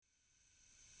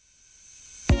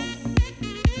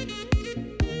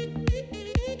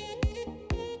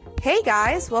Hey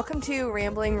guys, welcome to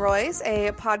Rambling Roys,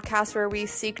 a podcast where we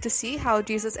seek to see how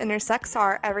Jesus intersects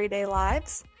our everyday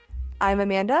lives. I'm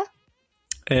Amanda.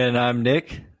 And I'm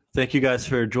Nick. Thank you guys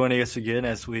for joining us again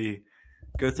as we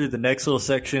go through the next little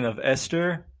section of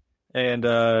Esther. And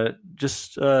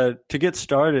just to get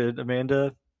started,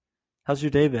 Amanda, how's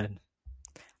your day been?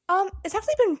 It's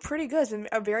actually been pretty good. It's been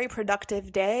a very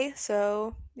productive day,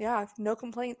 so yeah, no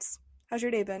complaints. How's your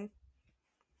day been?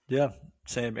 Yeah,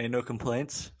 same. Ain't no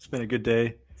complaints. It's been a good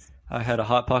day. I had a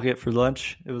Hot Pocket for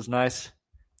lunch. It was nice.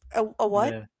 A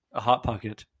what? Yeah, a Hot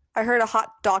Pocket. I heard a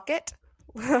hot docket.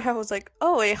 I was like,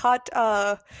 oh, a hot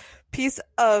piece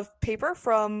of paper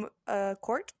from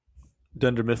court.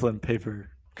 Dunder Mifflin Paper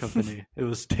Company. It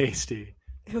was tasty.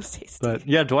 It was tasty. But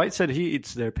yeah, Dwight said he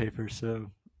eats their paper,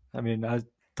 so I mean, I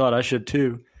thought I should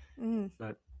too.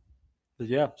 But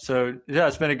yeah, so yeah,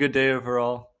 it's been a good day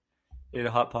overall. Ate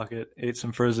a Hot Pocket, ate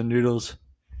some frozen noodles.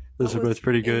 Those are both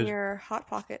pretty good. In your Hot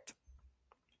Pocket?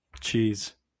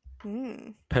 Cheese,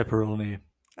 pepperoni,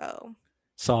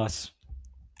 sauce,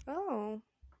 a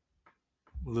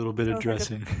little bit of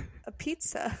dressing. Like a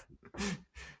pizza.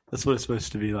 That's what it's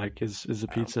supposed to be like. Is a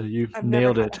pizza? You I've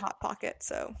nailed never it. Had a Hot Pocket,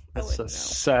 so that's a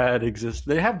sad existence.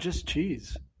 They have just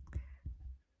cheese.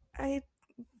 Okay.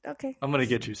 I'm gonna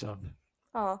get you some.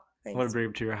 Oh, thanks. I'm gonna bring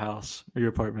them to your house or your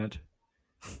apartment.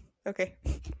 Okay.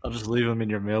 I'll just leave them in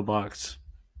your mailbox.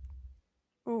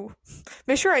 Ooh.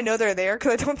 Make sure I know they're there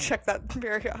because I don't check that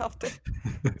very often.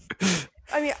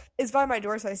 I mean, it's by my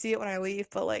door, so I see it when I leave,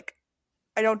 but like,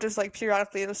 I don't just like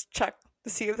periodically just check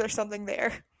to see if there's something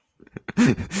there.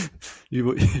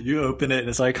 You open it and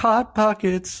it's like Hot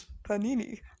Pockets.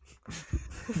 Panini.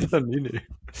 Panini.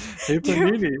 Hey,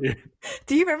 Panini.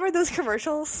 Do you remember those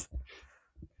commercials?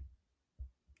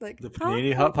 Like the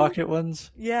Panini Hot Pocket ones?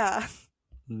 Yeah.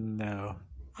 No.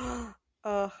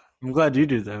 I'm glad you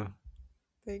do though.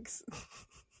 Thanks. It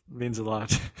means a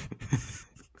lot.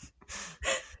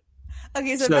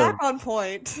 Okay, so back on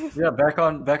point. Yeah, back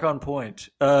on point.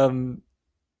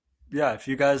 Yeah, if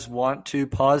you guys want to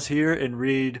pause here and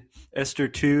read Esther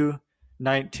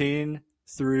 2:19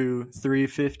 through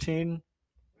 3:15,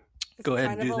 go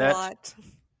ahead and do that. Lot.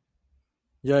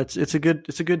 Yeah, it's a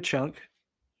good chunk.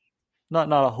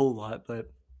 Not a whole lot, but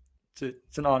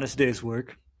it's an honest day's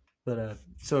work. But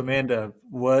so Amanda,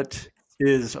 what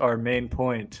is our main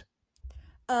point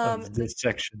of this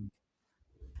section?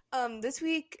 This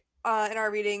week in our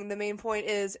reading, the main point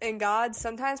is, in God's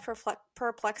sometimes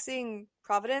perplexing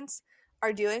providence,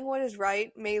 our doing what is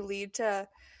right may lead to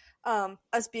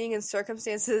us being in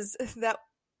circumstances that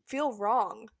feel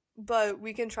wrong, but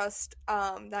we can trust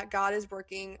that God is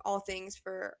working all things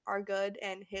for our good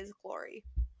and His glory.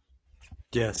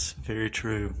 Yes, very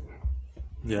true.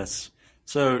 Yes.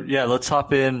 So, yeah, let's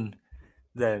hop in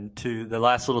then to the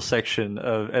last little section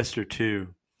of Esther 2.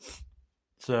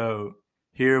 So,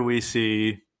 here we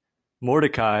see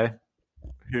Mordecai,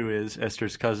 who is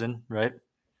Esther's cousin, right?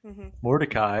 Mm-hmm.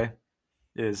 Mordecai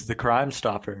is the Crime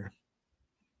Stopper.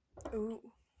 Ooh.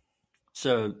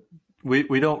 So,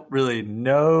 we don't really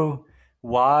know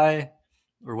why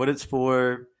or what it's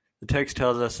for. The text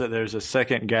tells us that there's a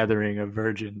second gathering of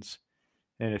virgins.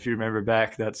 And if you remember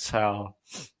back, that's how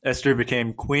Esther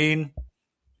became queen.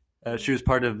 She was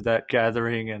part of that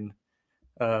gathering, and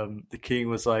the king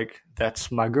was like,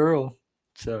 "That's my girl."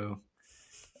 So,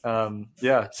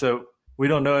 yeah. So we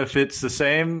don't know if it's the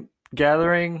same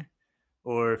gathering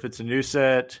or if it's a new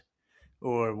set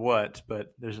or what,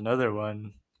 but there's another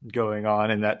one going on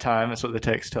in that time. That's what the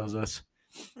text tells us.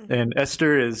 Mm-hmm. And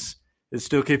Esther is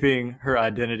still keeping her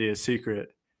identity a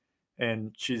secret.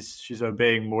 And she's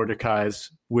obeying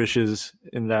Mordecai's wishes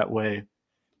in that way,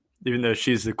 even though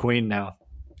she's the queen now.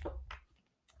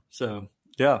 So,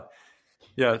 yeah.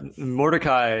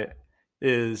 Mordecai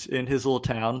is in his little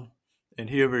town, and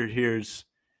he overhears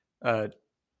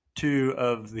two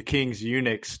of the king's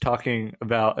eunuchs talking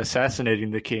about assassinating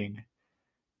the king.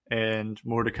 And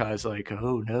Mordecai's like,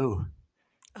 oh, no.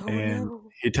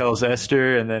 He tells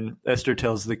Esther, and then Esther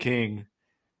tells the king.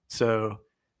 So,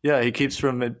 yeah, he keeps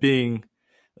from it being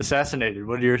assassinated.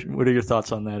 What are your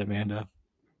thoughts on that, Amanda?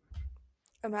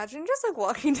 Imagine just like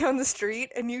walking down the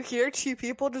street and you hear two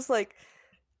people just like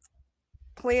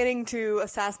planning to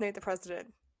assassinate the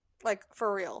president, like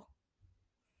for real.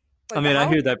 Like, I mean, I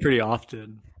hear that pretty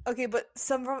often. Okay, but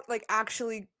some like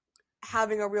actually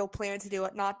having a real plan to do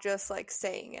it, not just like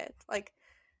saying it. Like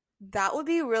that would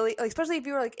be really, like, especially if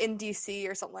you were like in DC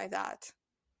or something like that.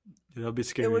 Yeah, that'd be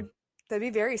scary. That'd be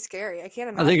very scary. I can't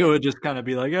imagine. I think it would just kind of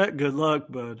be like, good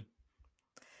luck, bud.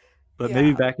 But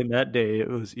maybe back in that day, it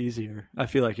was easier. I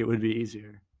feel like it would be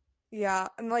easier. Yeah,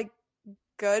 and like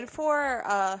good for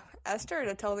Esther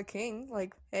to tell the king,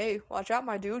 like, hey, watch out,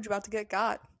 my dude, you're about to get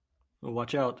got. Well,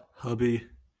 watch out, hubby.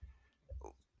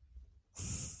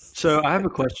 So I have a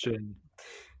question.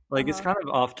 Like, it's Uh-huh. kind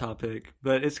of off topic,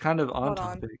 but it's kind of on Hold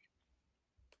on. topic.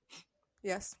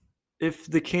 Yes. If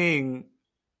the king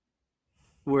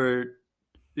were,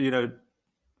 you know,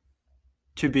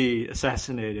 to be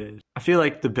assassinated, I feel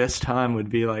like the best time would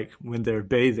be like when they're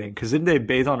bathing, because didn't they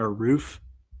bathe on a roof?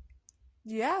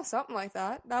 Yeah, something like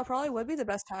that. That probably would be the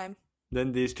best time.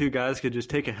 Then these two guys could just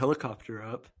take a helicopter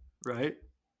up, right?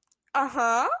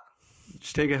 Uh-huh.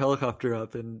 Just take a helicopter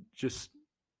up and just,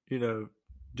 you know,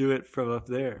 do it from up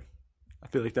there. I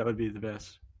feel like that would be the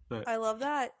best. But I love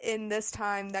that in this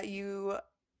time that you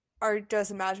are just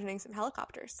imagining some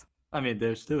helicopters. I mean,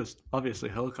 there was obviously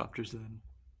helicopters then,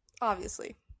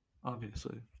 Obviously.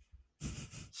 obviously.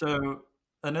 So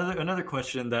another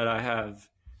question that I have,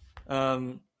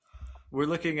 um, we're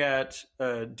looking at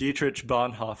Dietrich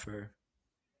Bonhoeffer.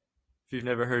 If you've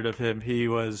never heard of him, he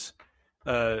was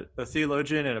a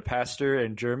theologian and a pastor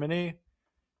in Germany,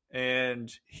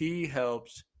 and he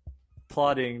helped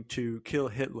plotting to kill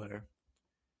Hitler.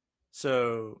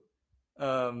 So,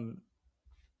 um,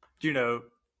 you know,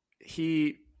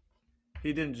 he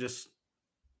he didn't just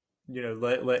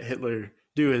let Hitler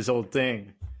do his old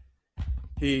thing.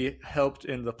 He helped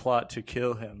in the plot to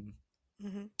kill him.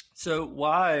 Hmm. So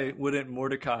why wouldn't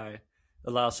Mordecai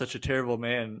allow such a terrible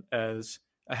man as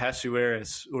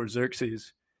Ahasuerus or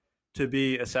Xerxes to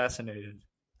be assassinated?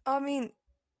 I mean,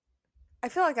 I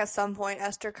feel like at some point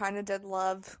Esther kind of did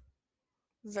love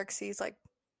Xerxes, like,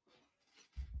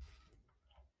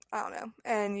 I don't know.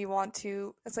 And you want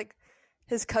to, it's like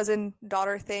his cousin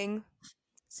daughter thing.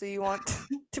 So you want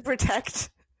to protect.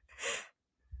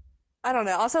 I don't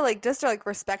know. Also, like, just like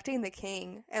respecting the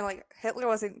king. And like, Hitler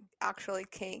wasn't actually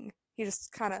king, he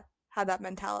just kind of had that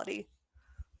mentality.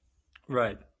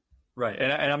 Right, right,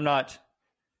 and I'm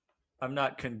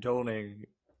not condoning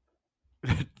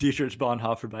Dietrich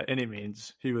Bonhoeffer by any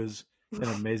means. He was an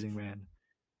amazing man,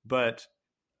 but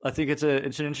I think it's an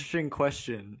interesting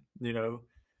question.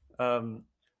 Um,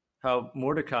 how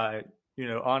Mordecai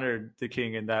honored the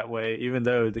king in that way, even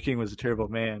though the king was a terrible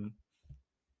man.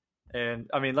 And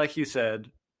I mean, like you said,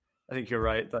 I think you're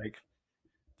right. Like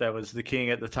that was the king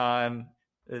at the time,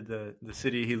 the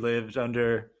city he lived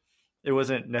under. It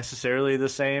wasn't necessarily the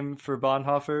same for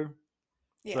Bonhoeffer,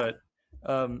 Yeah.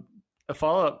 but um, a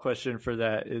follow up question for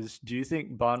that is: do you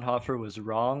think Bonhoeffer was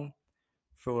wrong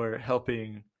for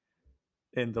helping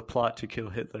in the plot to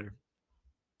kill Hitler?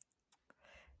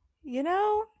 You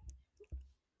know,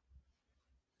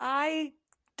 I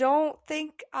don't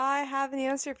think I have an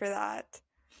answer for that.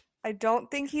 I don't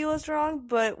think he was wrong,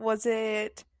 but was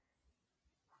it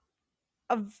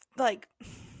a, like,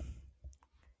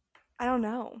 I don't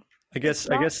know. It's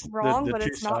I not guess wrong, the but two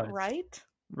it's not sides, right.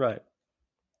 right?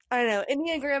 I don't know.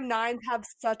 Enneagram nines have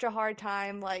such a hard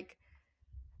time like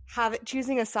have it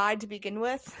choosing a side to begin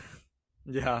with.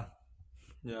 Yeah,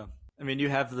 yeah. I mean, you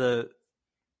have the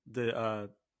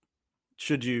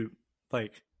should you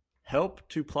like help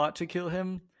to plot to kill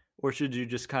him, or should you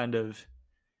just kind of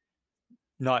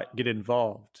not get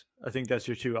involved? I think that's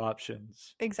your two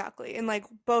options. Exactly. And like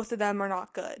both of them are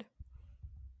not good.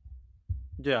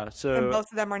 Yeah. And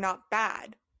both of them are not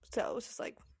bad. So it's just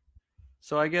like,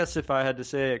 So I guess if I had to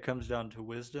say, it comes down to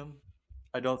wisdom.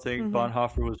 I don't think hmm.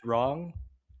 Bonhoeffer was wrong,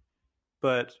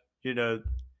 but you know,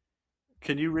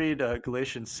 can you read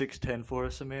Galatians 6:10 for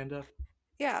us, Amanda?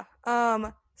 Yeah.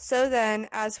 So then,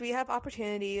 as we have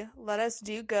opportunity, let us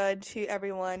do good to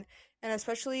everyone, and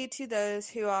especially to those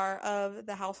who are of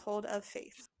the household of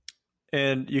faith.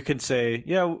 And you can say,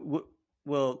 yeah,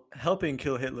 well, helping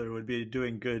kill Hitler would be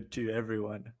doing good to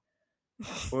everyone.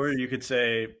 Or you could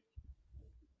say,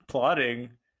 plotting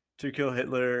to kill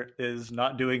Hitler is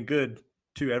not doing good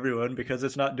to everyone because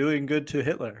it's not doing good to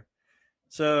Hitler.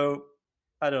 So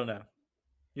I don't know.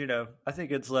 I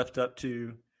think it's left up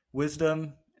to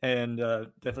wisdom and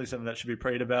definitely something that should be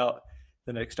prayed about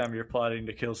the next time you're plotting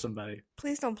to kill somebody.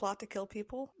 Please don't plot to kill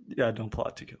people. Yeah, don't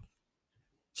plot to kill.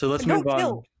 So let's And move don't on.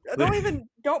 kill. Don't even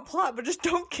don't plot, but just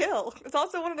don't kill. It's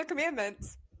also one of the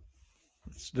commandments.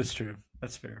 That's true.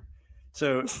 That's fair.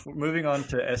 So moving on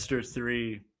to Esther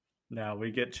 3 now.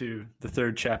 We get to the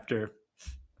third chapter.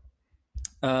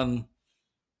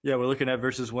 Yeah, we're looking at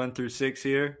verses 1 through 6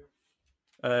 here.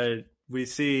 We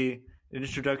see an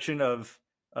introduction of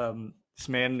this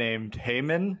man named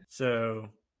Haman. So,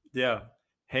 yeah,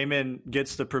 Haman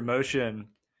gets the promotion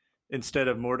instead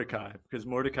of Mordecai because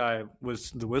Mordecai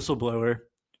was the whistleblower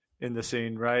in the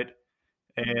scene, right?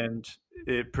 And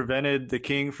it prevented the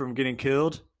king from getting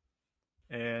killed.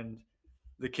 And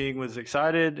the king was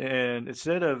excited, and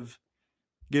instead of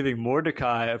giving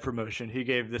Mordecai a promotion, he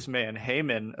gave this man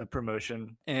Haman a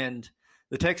promotion. And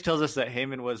the text tells us that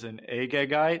Haman was an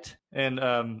Agagite,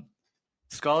 and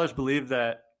scholars believe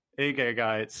that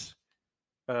Agagites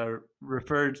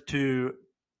referred to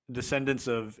descendants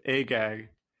of Agag,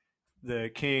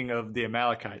 the king of the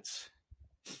Amalekites.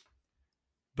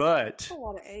 But a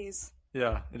lot of A's.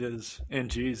 Yeah, it is,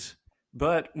 and G's.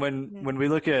 But when we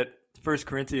look at 1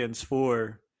 Corinthians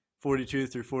 4:42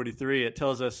 through 43, it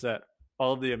tells us that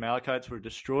all of the Amalekites were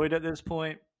destroyed at this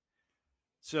point.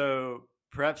 So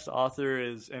perhaps the author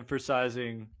is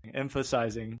emphasizing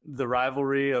the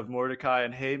rivalry of Mordecai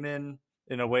and Haman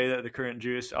in a way that the current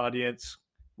Jewish audience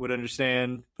would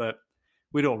understand, but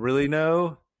we don't really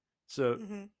know. So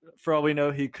for all we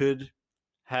know, he could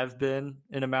have been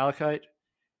an Amalekite,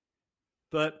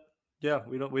 but yeah,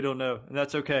 we don't know, and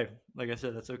that's okay. Like I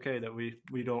said, that's okay that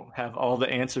we don't have all the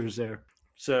answers there.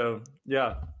 So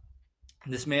yeah,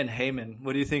 this man Haman.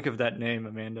 What do you think of that name,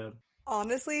 Amanda?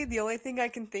 Honestly, the only thing I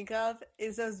can think of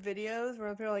is those videos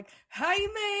where they're like, "Hey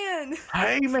man,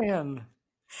 hey man."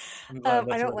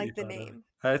 I don't like the name.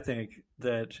 I think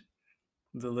that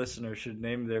the listener should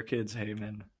name their kids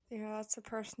Haman. Yeah, that's a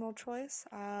personal choice.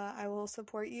 I will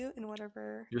support you in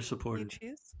whatever you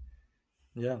choose.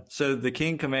 Yeah. So the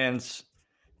king commands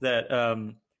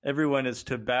that everyone is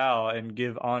to bow and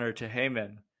give honor to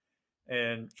Haman.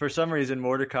 And for some reason,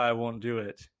 Mordecai won't do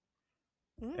it.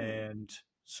 And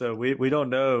so we don't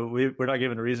know. We're not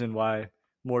given a reason why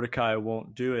Mordecai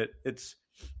won't do it.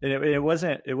 It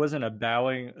wasn't a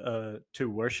bowing to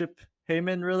worship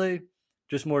Haman, really,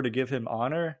 just more to give him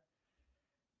honor,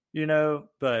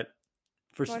 but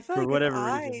for whatever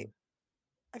reason.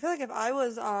 I feel like if I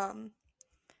was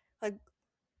like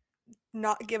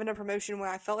not given a promotion when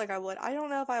I felt like I would, I don't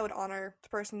know if I would honor the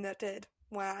person that did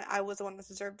when I was the one that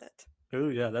deserved it. Oh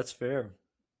yeah, that's fair.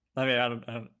 I mean, I don't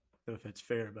know if it's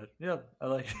fair, but yeah, I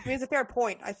like it. I mean, it's a fair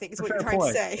point, I think, is what you're trying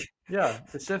to say. Yeah,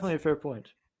 it's definitely a fair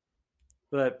point.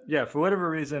 But yeah, for whatever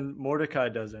reason, Mordecai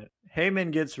doesn't.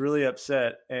 Haman gets really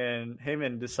upset, and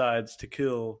Haman decides to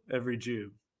kill every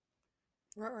Jew.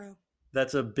 Ruh-roh.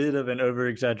 That's a bit of an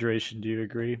over-exaggeration. Do you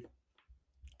agree?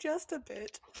 Just a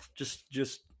bit.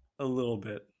 Just a little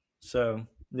bit. So,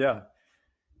 yeah.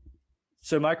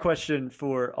 So my question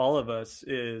for all of us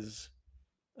is,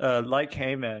 like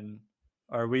Haman,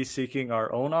 are we seeking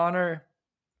our own honor?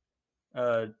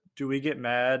 Do we get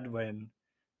mad when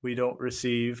we don't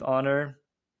receive honor?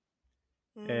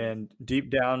 And deep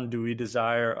down, do we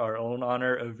desire our own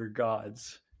honor over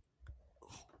God's?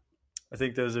 I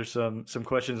think those are some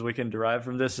questions we can derive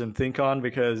from this and think on,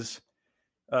 because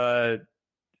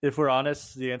if we're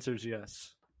honest, the answer is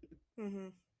yes.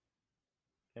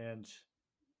 And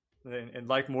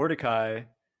like Mordecai,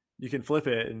 you can flip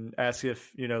it and ask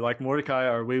if, like Mordecai,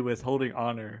 are we withholding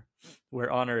honor where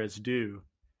honor is due?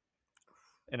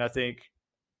 And I think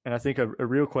a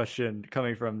real question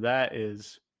coming from that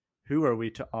is, who are we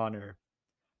to honor?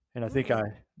 And I think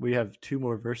we have two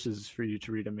more verses for you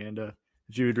to read, Amanda.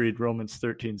 If you would read Romans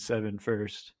 13:7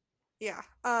 first. Yeah.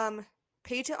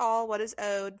 Pay to all what is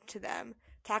owed to them.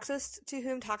 Taxes to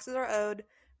whom taxes are owed.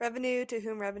 Revenue to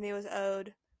whom revenue is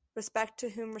owed. Respect to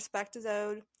whom respect is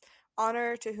owed.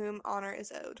 Honor to whom honor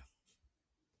is owed.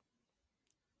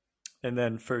 And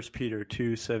then 1 Peter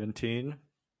 2:17.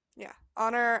 Yeah.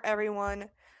 Honor everyone.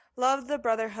 Love the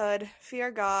brotherhood.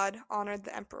 Fear God. Honor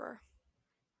the emperor.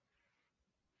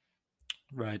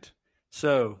 Right.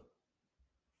 So,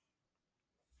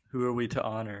 who are we to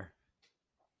honor?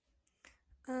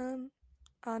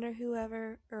 Honor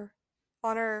whoever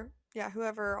honor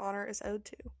is owed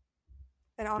to.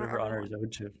 And honor whoever everyone. Honor is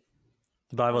owed to.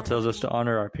 The Bible tells us to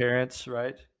honor our parents,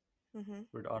 right?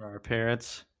 We're to honor our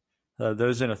parents,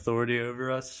 those in authority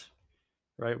over us,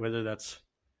 right? Whether that's,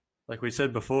 like we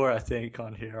said before, I think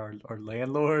on here, our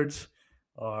landlords,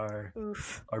 our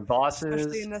bosses.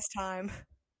 Especially in this time.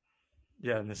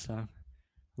 Yeah, in this time.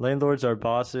 Landlords, our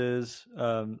bosses,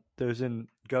 those in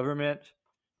government,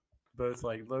 both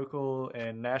like local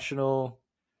and national.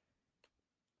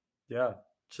 Yeah,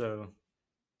 so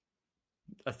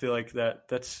I feel like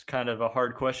that's kind of a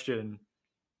hard question,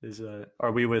 is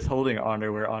are we withholding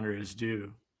honor where honor is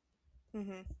due?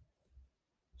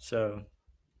 So,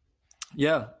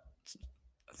 yeah,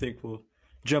 I think we'll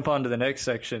jump on to the next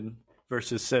section,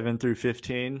 verses 7 through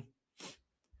 15.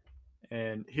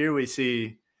 And here we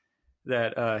see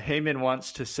that Haman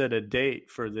wants to set a date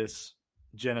for this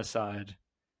genocide.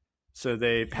 So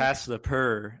they pass the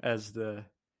pur, as the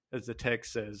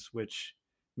text says, which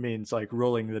means like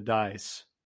rolling the dice.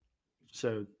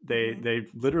 So they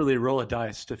literally roll a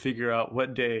dice to figure out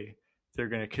what day they're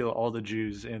going to kill all the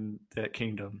Jews in that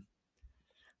kingdom,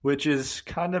 which is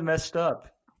kind of messed up.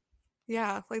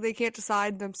 Yeah, like they can't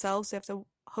decide themselves. They have to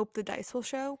hope the dice will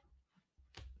show.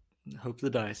 Hope the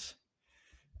dice.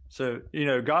 So,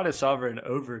 God is sovereign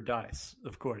over dice,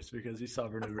 of course, because he's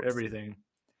sovereign over everything.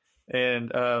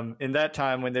 And in that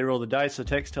time, when they roll the dice, the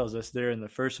text tells us they're in the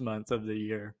first month of the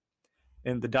year.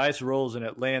 And the dice rolls and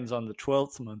it lands on the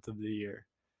 12th month of the year.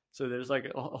 So there's like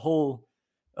a whole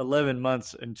 11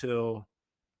 months until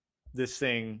this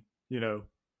thing,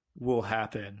 will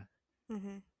happen.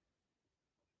 Mm-hmm.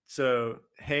 So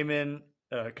Haman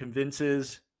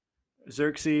convinces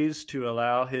Xerxes to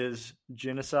allow his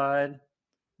genocide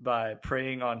by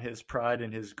preying on his pride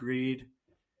and his greed.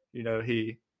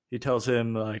 He tells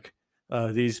him, like,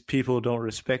 these people don't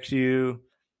respect you.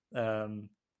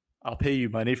 I'll pay you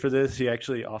money for this. He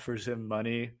actually offers him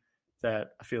money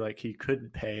that I feel like he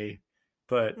couldn't pay,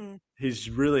 but he's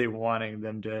really wanting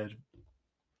them dead.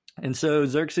 And so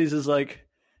Xerxes is like,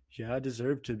 yeah, I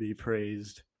deserve to be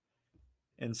praised.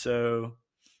 And so,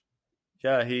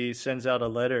 yeah, he sends out a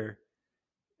letter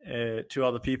to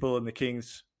all the people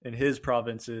in his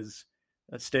provinces,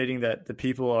 stating that the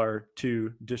people are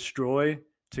to destroy,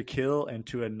 to kill, and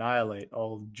to annihilate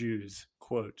all Jews.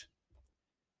 Quote.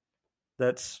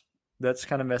 That's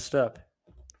kind of messed up.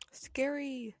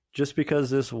 Scary. Just because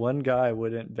this one guy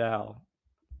wouldn't bow,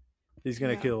 he's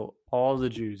going to kill all the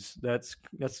Jews. That's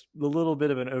a little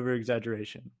bit of an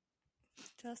over-exaggeration.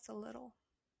 Just a little.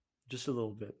 Just a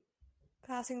little bit.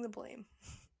 Passing the blame.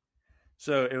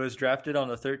 So it was drafted on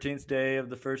the 13th day of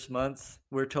the first month,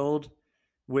 we're told,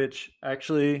 which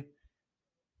actually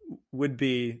would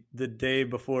be the day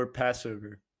before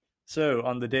Passover. So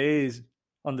on the day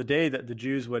that the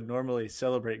Jews would normally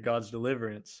celebrate God's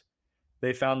deliverance,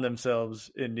 they found themselves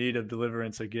in need of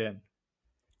deliverance again.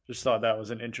 Just thought that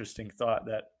was an interesting thought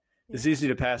that is easy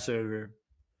to pass over.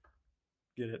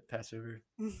 Get it? Passover.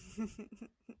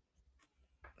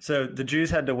 So the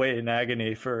Jews had to wait in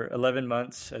agony for 11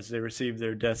 months as they received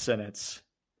their death sentence.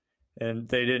 And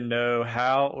they didn't know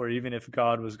how or even if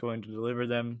God was going to deliver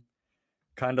them,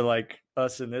 kind of like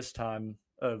us in this time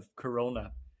of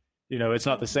Corona. It's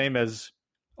not the same as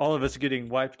all of us getting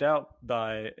wiped out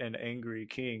by an angry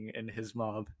king and his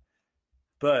mob.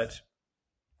 But,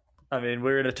 I mean,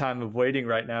 we're in a time of waiting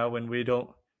right now when we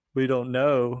don't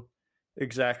know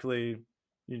exactly,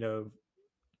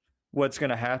 what's going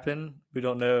to happen. We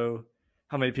don't know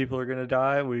how many people are going to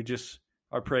die. We just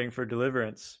are praying for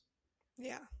deliverance.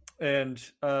 Yeah. And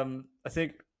I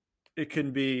think it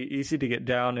can be easy to get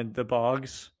down in the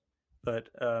bogs, but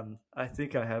I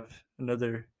think I have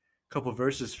another couple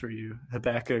verses for you.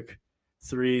 Habakkuk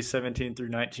 3:17 through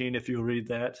 19, if you'll read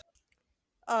that.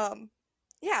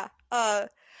 Yeah.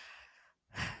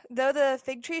 Though the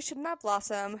fig tree should not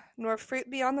blossom, nor fruit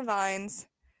be on the vines,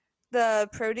 the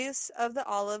produce of the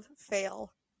olive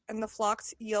fail, and the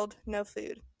flocks yield no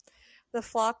food. The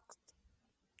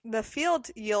field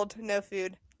yield no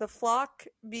food. The flock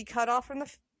be cut off from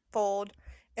the fold,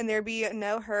 and there be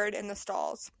no herd in the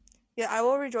stalls. Yet I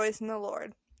will rejoice in the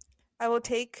Lord. I will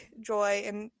take joy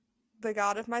in the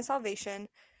God of my salvation.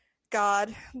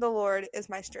 God, the Lord, is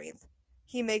my strength.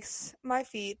 He makes my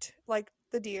feet like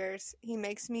the deer's. He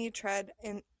makes me tread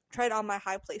on my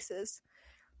high places.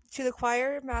 To the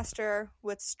choir master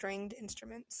with stringed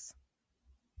instruments.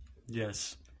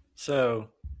 Yes. So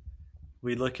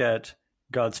we look at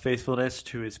God's faithfulness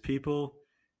to his people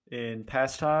in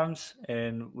past times,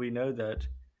 and we know that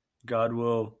God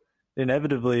will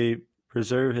inevitably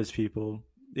preserve his people.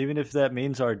 Even if that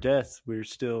means our death, we're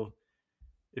still,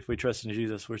 if we trust in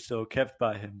Jesus, we're still kept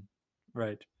by him,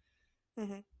 right?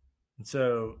 Mm-hmm. And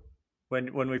so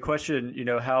when we question,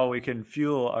 how we can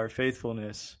fuel our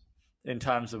faithfulness in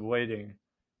times of waiting,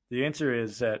 the answer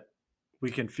is that we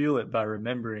can fuel it by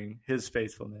remembering his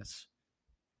faithfulness.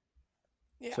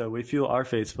 Yeah. So we fuel our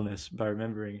faithfulness by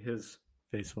remembering his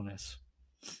faithfulness.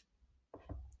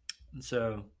 And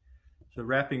so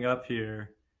wrapping up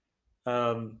here,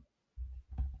 I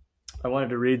wanted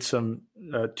to read some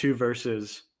 2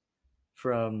 verses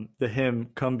from the hymn,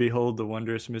 Come Behold the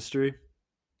Wondrous Mystery,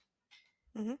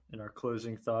 in our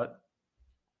closing thought.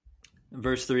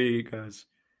 Verse 3 goes,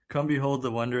 Come behold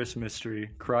the wondrous mystery,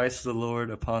 Christ the Lord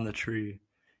upon the tree.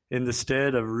 In the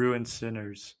stead of ruined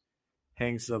sinners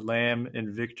hangs the Lamb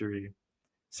in victory.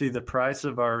 See the price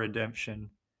of our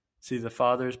redemption. See the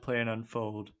Father's plan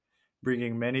unfold,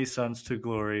 bringing many sons to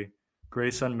glory,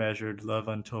 grace unmeasured, love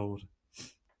untold.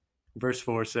 Verse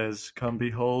 4 says, Come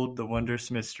behold the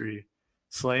wondrous mystery,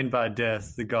 slain by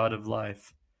death, the God of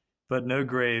life. But no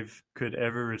grave could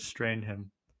ever restrain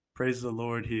him. Praise the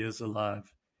Lord, he is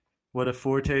alive. What a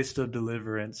foretaste of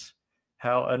deliverance,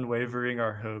 how unwavering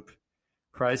our hope,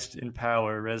 Christ in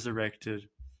power resurrected,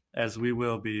 as we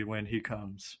will be when he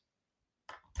comes.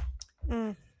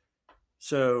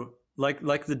 So,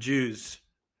 like the Jews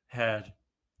had,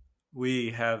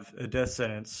 we have a death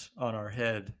sentence on our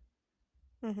head.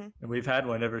 And we've had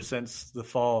one ever since the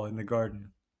fall in the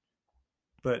garden.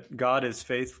 But God is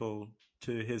faithful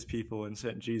to his people and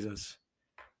sent Jesus.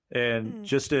 And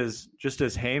just as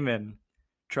Haman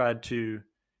tried to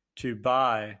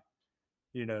buy,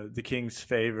 the king's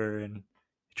favor, and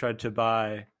tried to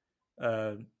buy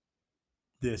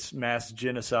this mass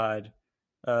genocide,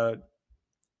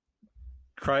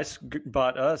 Christ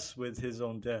bought us with his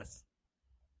own death.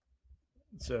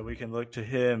 So we can look to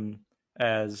him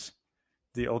as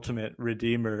the ultimate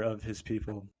redeemer of his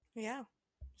people. Yeah.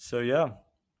 So, yeah.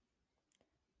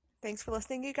 Thanks for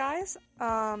listening, you guys.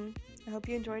 I hope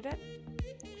you enjoyed it.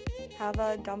 Have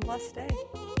a dumb blessed day.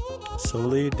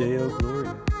 Soli Deo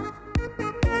Gloria.